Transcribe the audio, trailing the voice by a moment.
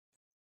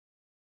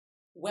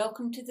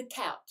Welcome to the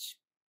couch.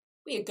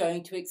 We are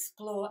going to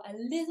explore a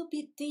little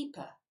bit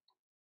deeper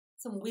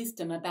some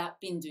wisdom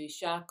about Bindu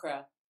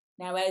Chakra.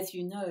 Now, as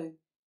you know,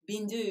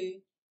 Bindu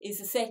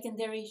is a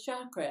secondary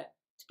chakra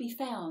to be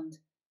found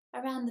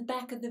around the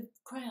back of the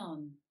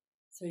crown.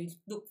 So you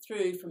look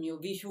through from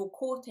your visual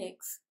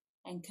cortex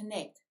and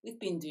connect with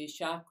Bindu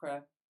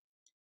Chakra.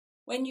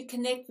 When you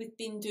connect with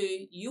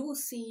Bindu, you will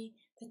see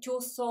that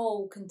your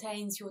soul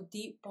contains your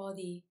deep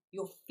body,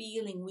 your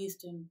feeling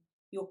wisdom,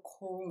 your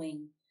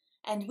calling.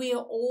 And we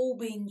are all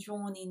being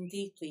drawn in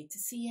deeply to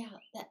see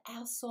out that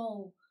our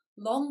soul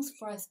longs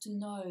for us to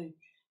know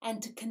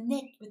and to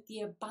connect with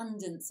the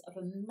abundance of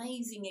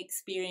amazing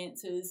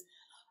experiences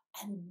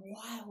and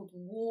wild,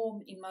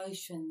 warm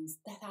emotions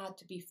that are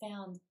to be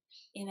found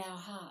in our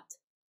heart,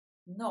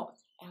 not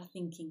our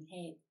thinking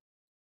head.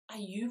 Are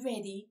you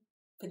ready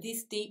for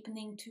this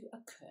deepening to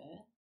occur?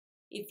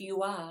 If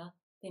you are,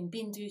 then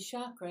Bindu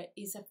Chakra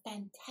is a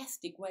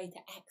fantastic way to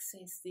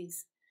access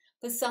this.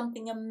 For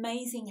something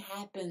amazing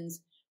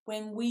happens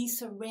when we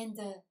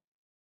surrender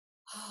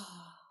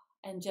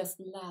and just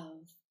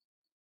love.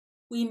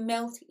 We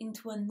melt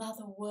into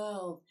another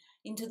world,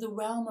 into the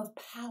realm of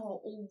power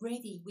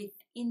already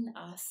within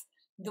us.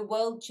 The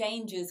world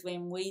changes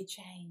when we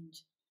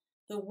change.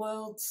 The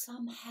world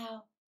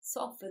somehow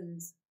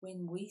softens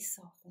when we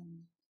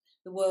soften.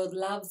 The world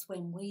loves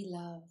when we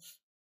love,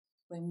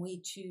 when we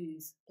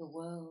choose the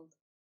world.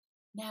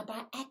 Now,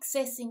 by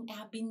accessing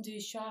our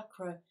Bindu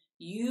Chakra,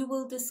 you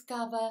will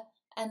discover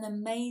an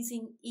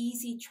amazing,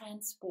 easy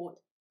transport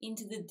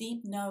into the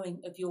deep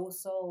knowing of your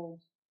soul.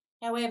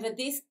 However,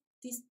 this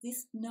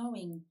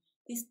knowing,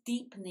 this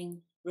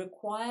deepening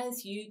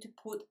requires you to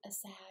put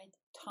aside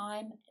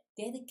time,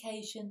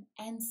 dedication,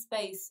 and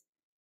space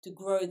to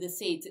grow the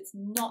seeds. It's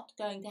not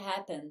going to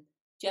happen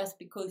just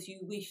because you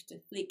wish to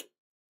flick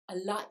a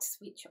light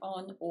switch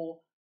on or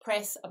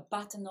press a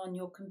button on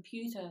your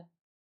computer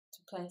to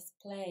press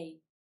play.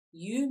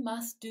 You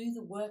must do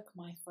the work,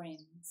 my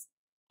friends.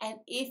 And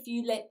if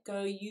you let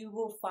go, you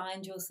will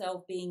find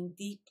yourself being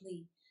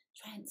deeply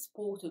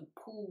transported,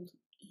 pulled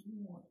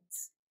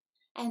inwards.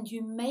 And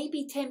you may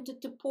be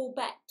tempted to pull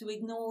back, to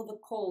ignore the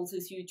calls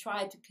as you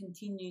try to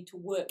continue to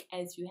work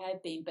as you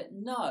have been. But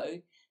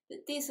know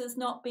that this has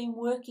not been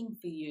working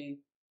for you.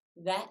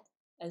 That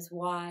is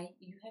why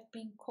you have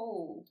been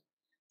called.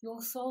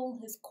 Your soul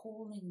is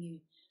calling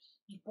you.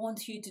 It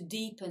wants you to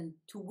deepen,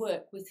 to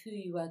work with who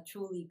you are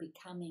truly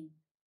becoming,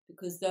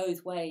 because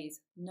those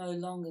ways no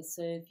longer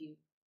serve you.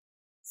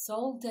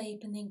 Soul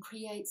deepening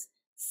creates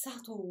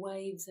subtle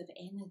waves of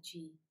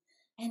energy,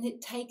 and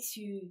it takes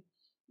you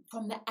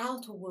from the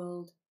outer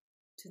world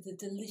to the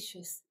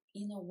delicious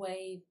inner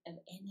wave of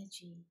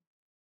energy.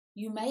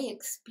 You may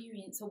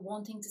experience a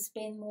wanting to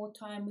spend more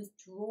time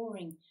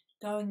withdrawing,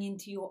 going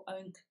into your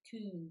own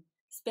cocoon,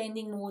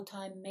 spending more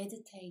time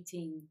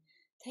meditating,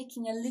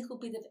 taking a little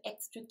bit of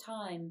extra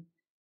time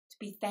to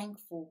be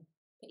thankful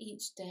for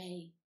each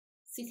day,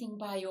 sitting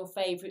by your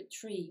favorite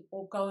tree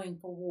or going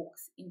for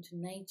walks into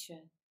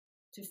nature,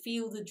 to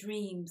feel the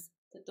dreams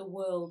that the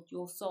world,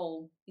 your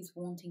soul, is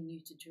wanting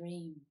you to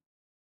dream.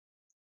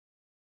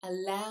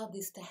 Allow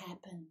this to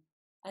happen.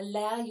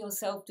 Allow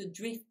yourself to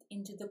drift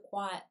into the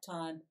quiet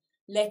time,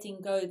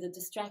 letting go the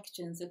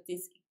distractions of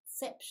this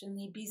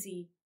exceptionally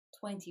busy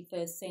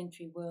 21st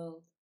century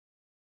world.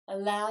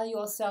 Allow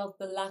yourself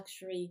the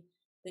luxury,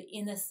 the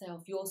inner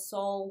self. Your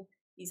soul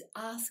is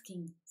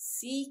asking,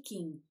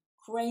 seeking,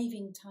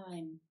 craving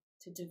time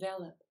to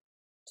develop,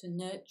 to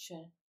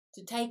nurture,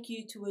 to take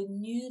you to a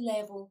new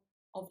level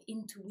of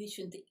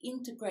intuition, to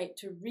integrate,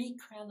 to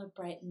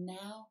recalibrate.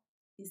 Now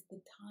is the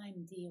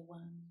time, dear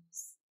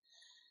ones.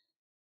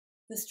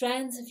 The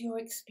strands of your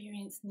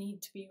experience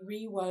need to be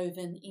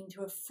rewoven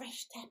into a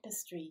fresh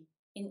tapestry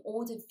in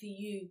order for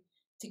you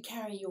to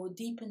carry your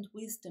deepened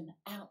wisdom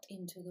out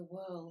into the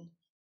world.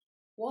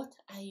 What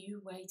are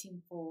you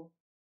waiting for?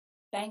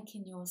 Bank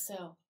in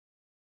yourself.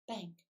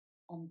 Bank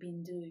on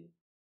Bindu.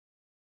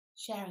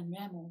 Sharon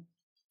Ramel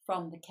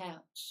from the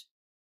couch.